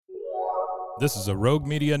This is a Rogue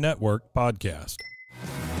Media Network podcast.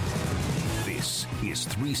 This is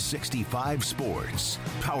 365 Sports,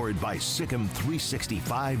 powered by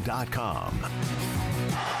Sikkim365.com.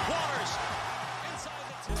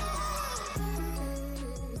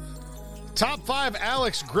 Top 5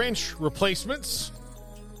 Alex Grinch replacements.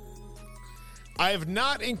 I have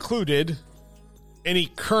not included any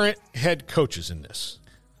current head coaches in this.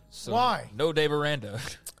 So Why? No Dave Aranda.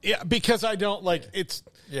 Yeah, because I don't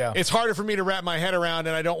it's harder for me to wrap my head around,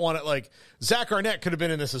 and I don't want it Zach Arnett could have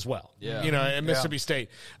been in this as well. Yeah. At Mississippi State.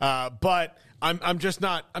 But I'm just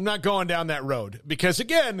not going down that road because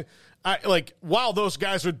again, while those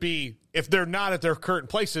guys would be, if they're not at their current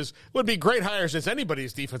places, would be great hires as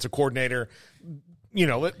anybody's defensive coordinator.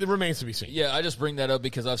 It remains to be seen. Yeah, I just bring that up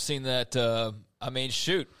because I've seen that.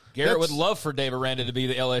 Garrett would love for Dave Aranda to be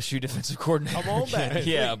the LSU defensive coordinator. Come on back.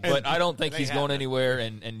 Yeah, but I don't think he's going happen. anywhere.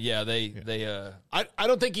 And I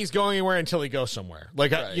don't think he's going anywhere until he goes somewhere.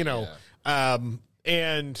 And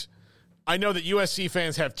I know that USC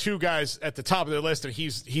fans have two guys at the top of their list, and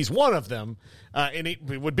he's one of them, and he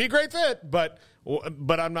would be a great fit, but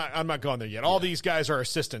I'm not going there yet. All these guys are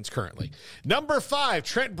assistants currently. Number 5,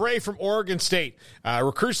 Trent Bray from Oregon State.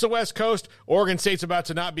 Recruits the West Coast. Oregon State's about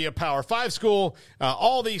to not be a Power 5 school.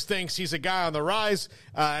 All these things. He's a guy on the rise.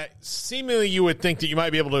 Seemingly you would think that you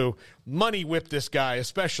might be able to money whip this guy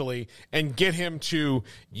especially and get him to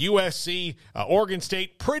USC. Oregon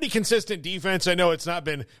State, pretty consistent defense. I know it's not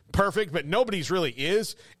been perfect, but nobody's really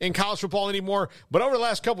is in college football anymore. But over the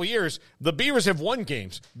last couple of years, the Beavers have won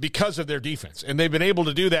games because of their defense, and they've been able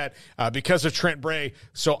to do that because of Trent Bray.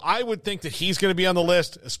 So I would think that he's going to be on the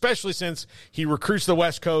list, especially since he recruits the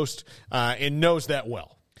West Coast and knows that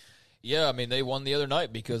well. Yeah, I mean, they won the other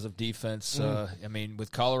night because of defense,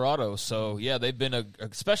 with Colorado. So, yeah, they've been,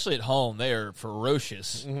 especially at home, they are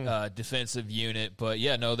ferocious defensive unit. But,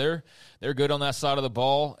 yeah, no, they're good on that side of the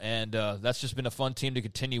ball, and that's just been a fun team to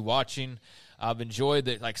continue watching. I've enjoyed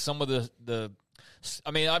that, some of the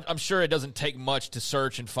I'm sure it doesn't take much to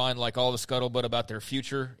search and find all the scuttlebutt about their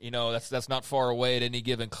future. That's not far away at any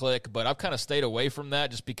given click. But I've kind of stayed away from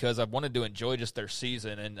that just because I wanted to enjoy just their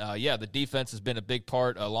season. And the defense has been a big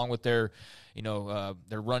part, along with their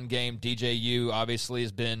run game. DJU obviously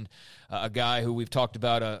has been a guy who we've talked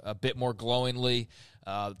about a bit more glowingly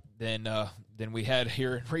than we had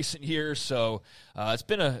here in recent years. So it's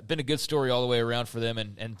been a good story all the way around for them,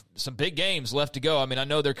 and some big games left to go. I mean, I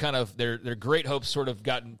know they're their great hopes sort of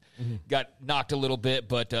got knocked a little bit,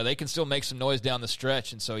 but they can still make some noise down the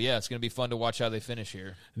stretch. And so it's going to be fun to watch how they finish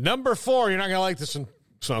here. Number 4, you're not going to like this one,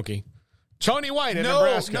 Smokey. Tony White at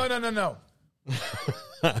Nebraska. No.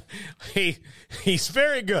 He's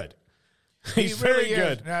very good. He's very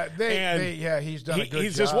good. He's done a good job.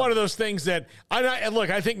 He's just one of those things that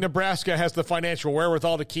I think Nebraska has the financial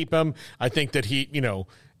wherewithal to keep him. I think that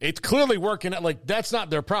it's clearly working. That's not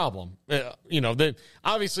their problem.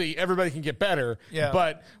 Obviously everybody can get better,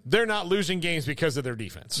 but they're not losing games because of their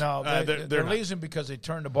defense. No, they're losing because they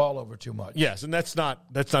turn the ball over too much. Yes, and that's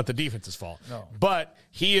not the defense's fault. No. But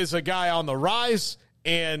he is a guy on the rise.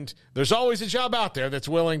 And there's always a job out there that's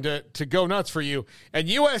willing to go nuts for you. And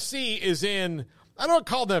USC is in, I don't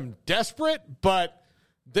call them desperate, but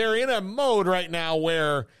they're in a mode right now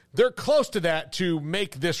where they're close to that to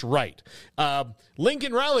make this right.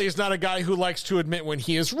 Lincoln Riley is not a guy who likes to admit when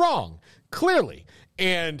he is wrong, clearly.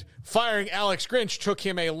 And firing Alex Grinch took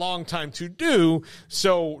him a long time to do.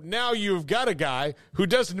 So now you've got a guy who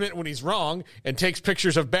does admit when he's wrong and takes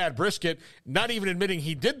pictures of bad brisket, not even admitting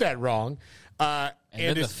he did that wrong. And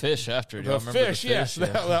then the fish after. The fish, yes.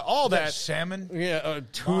 All that. Salmon? Yeah,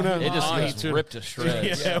 tuna. It just ripped to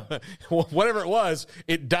shreds. Yeah. Whatever it was,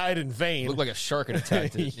 it died in vain. Looked like a shark had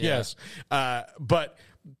attacked it. Yes. But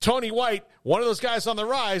Tony White, one of those guys on the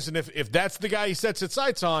rise, and if that's the guy he sets his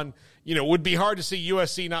sights on, it would be hard to see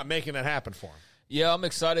USC not making that happen for him. Yeah, I'm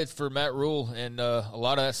excited for Matt Rule and a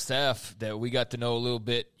lot of that staff that we got to know a little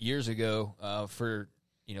bit years ago for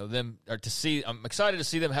them or to see. I'm excited to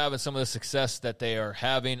see them having some of the success that they are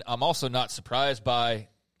having. I'm also not surprised by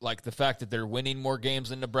the fact that they're winning more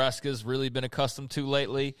games than Nebraska's really been accustomed to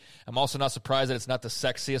lately. I'm also not surprised that it's not the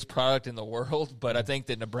sexiest product in the world, but I think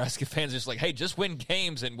that Nebraska fans are just hey, just win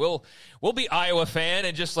games and we'll be Iowa fan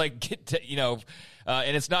and just get to,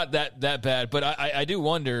 and it's not that bad. But I do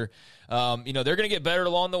wonder, they're going to get better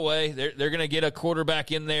along the way. They're going to get a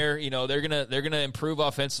quarterback in there. They're going to improve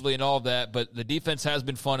offensively and all of that. But the defense has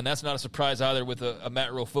been fun, and that's not a surprise either with a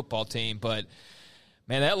Matt Rule football team. But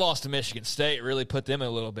man, that loss to Michigan State really put them in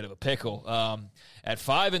a little bit of a pickle. At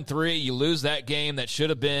 5-3, you lose that game that should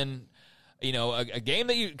have been, a game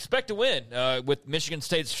that you expect to win with Michigan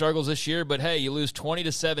State's struggles this year. But hey, you lose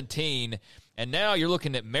 20-17. And now you're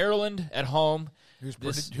looking at Maryland at home. Who's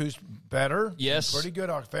better? Yes. Pretty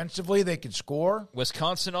good offensively. They can score.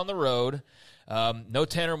 Wisconsin on the road. No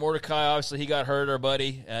Tanner Mordecai. Obviously, he got hurt, our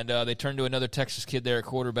buddy. And they turned to another Texas kid there at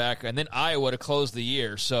quarterback. And then Iowa to close the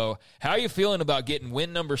year. So how are you feeling about getting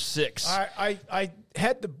win number 6? I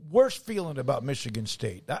had the worst feeling about Michigan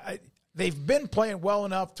State. They've been playing well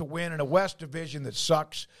enough to win in a West Division that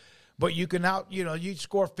sucks. But you can you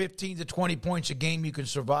score 15 to 20 points a game, you can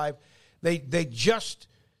survive.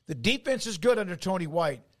 The defense is good under Tony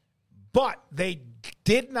White, but they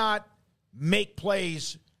did not make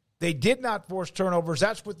plays. They did not force turnovers.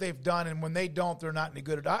 That's what they've done, and when they don't, they're not any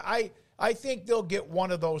good at it. I think they'll get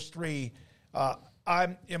one of those 3.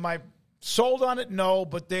 Am I sold on it? No,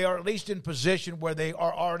 but they are at least in position where they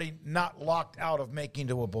are already not locked out of making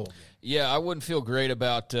to a bowl game. Yeah, I wouldn't feel great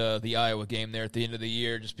about the Iowa game there at the end of the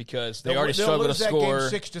year, just because they already struggled to score.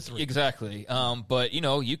 That game 6-3. Exactly. But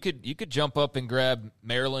you could jump up and grab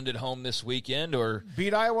Maryland at home this weekend, or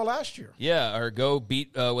beat Iowa last year. Yeah, or go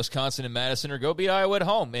beat Wisconsin and Madison, or go beat Iowa at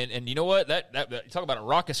home. And you know what? That talk about a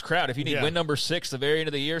raucous crowd. If you need win number 6 the very end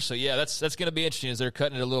of the year, so yeah, that's going to be interesting as they're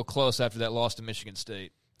cutting it a little close after that loss to Michigan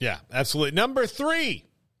State. Yeah, absolutely. Number 3,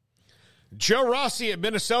 Joe Rossi at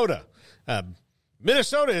Minnesota.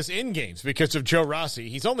 Minnesota is in games because of Joe Rossi.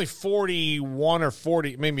 He's only 41 or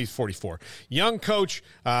 40, maybe he's 44. Young coach,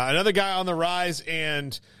 another guy on the rise.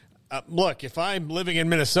 And look, if I'm living in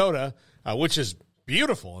Minnesota, which is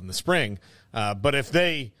beautiful in the spring, but if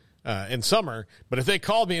they, in summer, but if they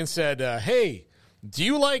called me and said, hey, do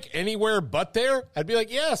you like anywhere but there? I'd be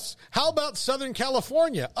like, yes. How about Southern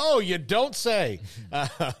California? Oh, you don't say.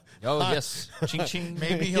 Yes. Ching, ching.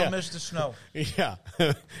 Maybe he'll miss the snow. Yeah.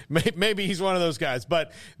 Maybe he's one of those guys.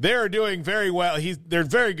 But they're doing very well. They're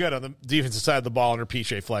very good on the defensive side of the ball under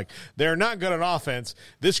PJ Fleck. They're not good on offense.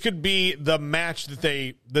 This could be the match that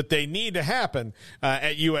they need to happen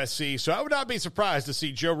at USC. So I would not be surprised to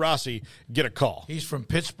see Joe Rossi get a call. He's from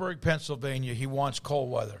Pittsburgh, Pennsylvania. He wants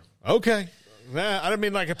cold weather. Okay. I don't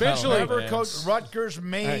mean like eventually. Never coached Rutgers,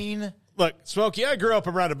 Maine. Hey, look, Smokey, I grew up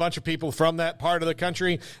around a bunch of people from that part of the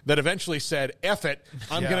country that eventually said, F it,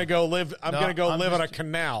 I'm going to go live on a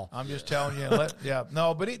canal. I'm just telling you. But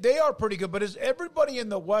they are pretty good. But is everybody in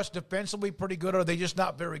the West defensively pretty good, or are they just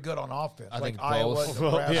not very good on offense? I think Iowa, both.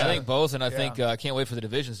 I think both, and I think I can't wait for the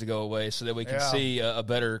divisions to go away so that we can see a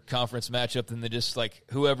better conference matchup than just like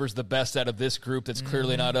whoever's the best out of this group that's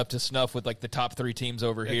clearly not up to snuff with like the top 3 teams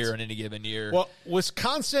over here in any given year. Well,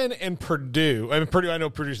 Wisconsin and Purdue, I know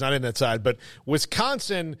Purdue's not in that side, but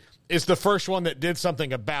Wisconsin is the first one that did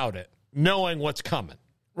something about it, knowing what's coming.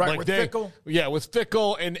 Right, like with Fickle? Yeah, with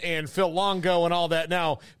Fickle and Phil Longo and all that.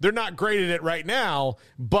 Now, they're not great at it right now,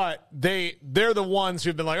 but they're the ones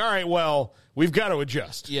who've been like, all right, well, we've got to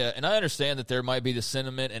adjust. Yeah, and I understand that there might be the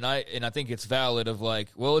sentiment, and I think it's valid of like,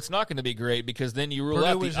 well, it's not going to be great because then you rule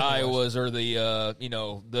out the Iowas or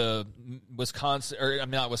the Wisconsin, or I'm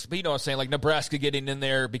not, but you know what I'm saying, like Nebraska getting in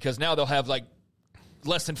there because now they'll have like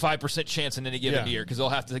less than 5% chance in any given year because they'll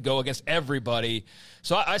have to go against everybody.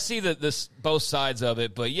 So I see this both sides of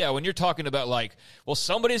it. But, yeah, when you're talking about, like, well,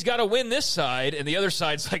 somebody's got to win this side and the other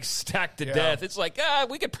side's, like, stacked to death, it's like,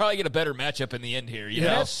 we could probably get a better matchup in the end here. You know?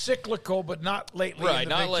 That's cyclical, but not lately. Right,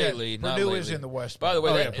 not lately. Purdue is in the West. By the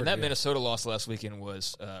way, that Minnesota loss last weekend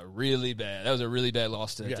was really bad. That was a really bad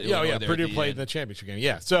loss to Illinois. Purdue played in the championship game.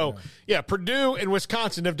 Yeah, so, Purdue and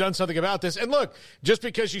Wisconsin have done something about this. And, look, just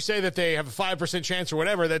because you say that they have a 5% chance or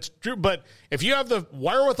whatever, that's true. But if you have the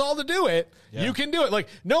wherewithal to do it, you can do it. Like,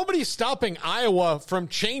 nobody's stopping Iowa from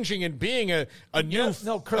changing and being a new.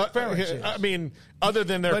 No, Kirk Ferentz. I mean, other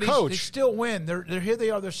than their coach, they still win. They're here. They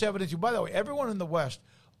are. They're 7-2. By the way, everyone in the West,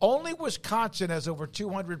 only Wisconsin has over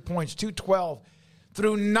 200 points, 212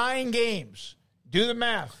 through 9 games. Do the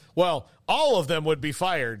math. Well, all of them would be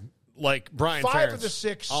fired. Like Brian Ferentz. 5 of the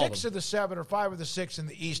 6, 6 of the 7, or 5 of the 6 in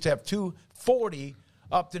the East have 240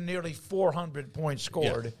 up to nearly 400 points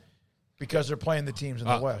scored. Because they're playing the teams in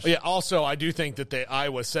the West. Yeah. Also, I do think that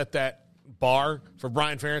Iowa set that bar for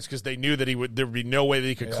Brian Ferentz because they knew that there would be no way that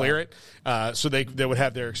he could clear it. So they would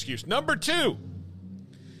have their excuse. Number 2,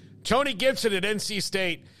 Tony Gibson at NC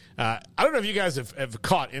State. I don't know if you guys have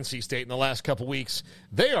caught NC State in the last couple weeks.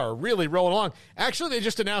 They are really rolling along. Actually, they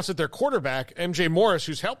just announced that their quarterback, MJ Morris,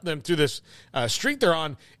 who's helped them through this streak they're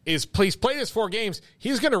on, he's played his 4 games.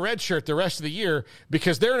 He's going to redshirt the rest of the year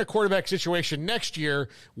because they're in a quarterback situation next year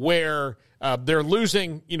where they're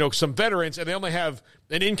losing, some veterans, and they only have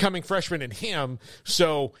an incoming freshman in him.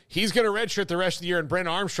 So he's going to redshirt the rest of the year, and Brent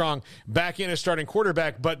Armstrong back in as starting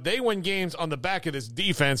quarterback. But they win games on the back of this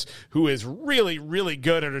defense, who is really, really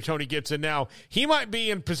good under Tony Gibson. Now, he might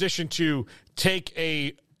be in position to take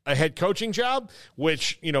a a head coaching job,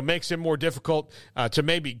 which, makes him more difficult to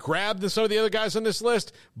maybe grab than some of the other guys on this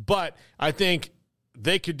list. But I think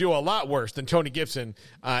they could do a lot worse than Tony Gibson.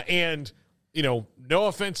 And, no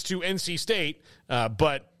offense to NC State,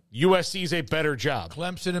 but USC's a better job.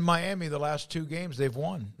 Clemson and Miami, the last 2 games they've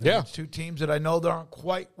won. Yeah. It's 2 teams that I know that aren't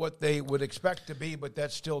quite what they would expect to be, but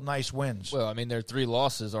that's still nice wins. Well, I mean, their 3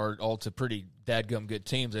 losses are all to pretty dadgum good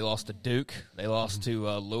teams. They lost to Duke, they lost to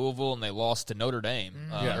Louisville, and they lost to Notre Dame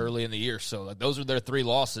early in the year. So those are their 3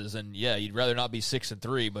 losses. And yeah, you'd rather not be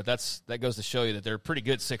 6-3, but that goes to show you that they're pretty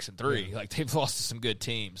good 6-3. Yeah. Like they've lost to some good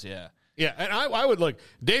teams. Yeah. Yeah, and I would look.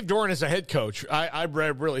 Dave Doran as a head coach, I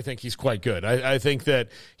really think he's quite good. I think that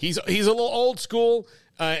he's a little old school,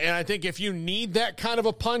 and I think if you need that kind of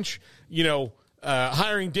a punch,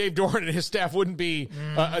 hiring Dave Doran and his staff wouldn't be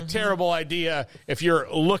a terrible idea if you're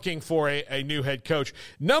looking for a new head coach.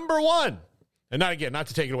 Number 1. And not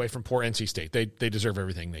to take it away from poor NC State. They deserve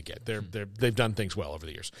everything they get. They've done things well over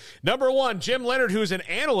the years. Number 1, Jim Leonhard, who's an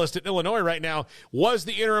analyst at Illinois right now, was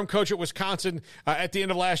the interim coach at Wisconsin at the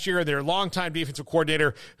end of last year. Their longtime defensive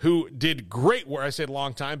coordinator who did great work. I said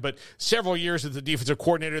long time, but several years as the defensive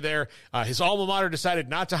coordinator there. His alma mater decided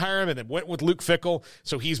not to hire him and then went with Luke Fickell.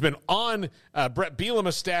 So he's been on Brett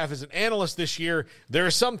Bielema's staff as an analyst this year. There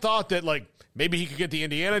is some thought that maybe he could get the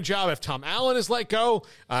Indiana job if Tom Allen is let go.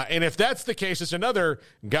 And if that's the case, it's another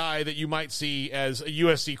guy that you might see as a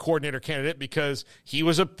USC coordinator candidate because he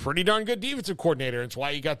was a pretty darn good defensive coordinator. It's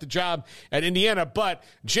why he got the job at Indiana. But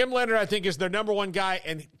Jim Leonhard, I think, is their number 1 guy.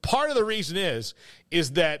 And part of the reason is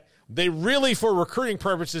that they really, for recruiting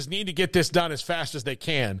purposes, need to get this done as fast as they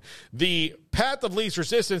can. The path of least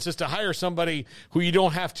resistance is to hire somebody who you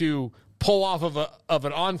don't have to pull off of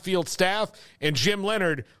an on-field staff. And Jim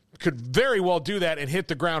Leonhard could very well do that and hit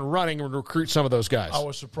the ground running and recruit some of those guys. I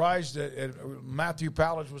was surprised that Matthew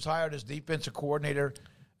Powledge was hired as defensive coordinator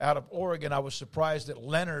out of Oregon. I was surprised that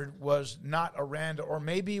Leonhard was not around, or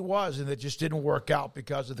maybe he was, and it just didn't work out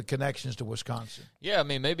because of the connections to Wisconsin. Yeah, I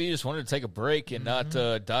mean, maybe he just wanted to take a break and not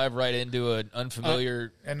dive right into an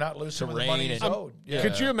unfamiliar and not lose some of the terrain money he's owed. Yeah.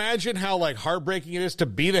 Could you imagine how heartbreaking it is to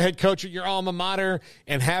be the head coach at your alma mater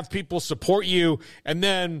and have people support you and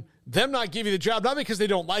then them not give you the job, not because they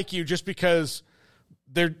don't like you, just because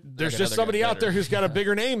there's just somebody out there who's got a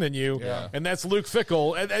bigger name than you, and that's Luke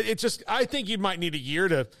Fickell. And I think you might need a year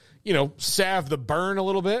to, salve the burn a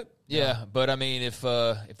little bit. Yeah, but I mean, if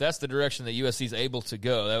that's the direction that USC is able to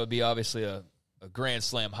go, that would be obviously a grand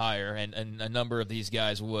slam hire, and a number of these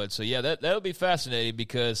guys would. So yeah, that would be fascinating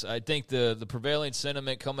because I think the prevailing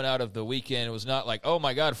sentiment coming out of the weekend was not like, oh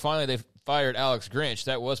my God, finally they've fired Alex Grinch.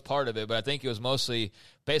 That was part of it, but I think it was mostly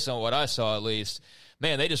based on what I saw at least.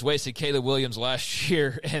 Man, they just wasted Caleb Williams last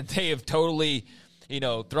year, and they have totally,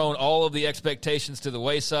 thrown all of the expectations to the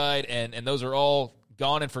wayside, and those are all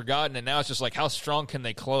gone and forgotten, and now it's just like, how strong can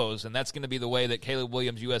they close? And that's going to be the way that Caleb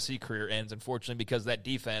Williams' USC career ends, unfortunately, because that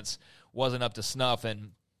defense wasn't up to snuff,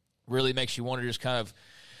 and really makes you wonder just kind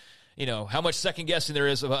of, how much second-guessing there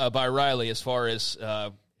is by Riley as far as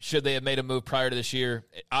should they have made a move prior to this year.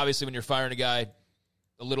 Obviously, when you're firing a guy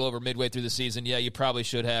a little over midway through the season, yeah, you probably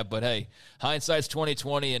should have. But, hey, hindsight's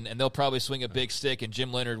 20/20, and they'll probably swing a big stick, and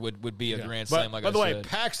Jim Leonhard would be a grand slam, like I said. By the way,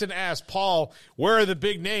 Paxton asked Paul, where are the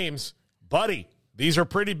big names? Buddy, these are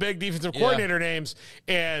pretty big defensive coordinator names.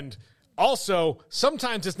 And also,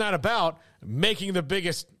 sometimes it's not about making the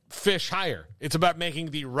biggest fish hire. It's about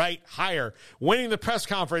making the right hire. Winning the press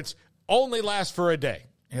conference only lasts for a day.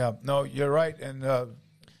 Yeah, no, you're right. And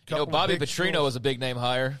Bobby Petrino was a big name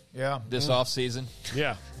hire this offseason.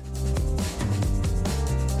 Yeah.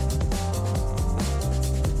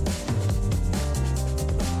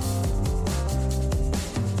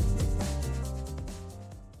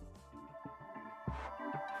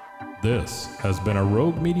 This has been a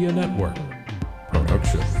Rogue Media Network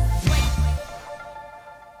production.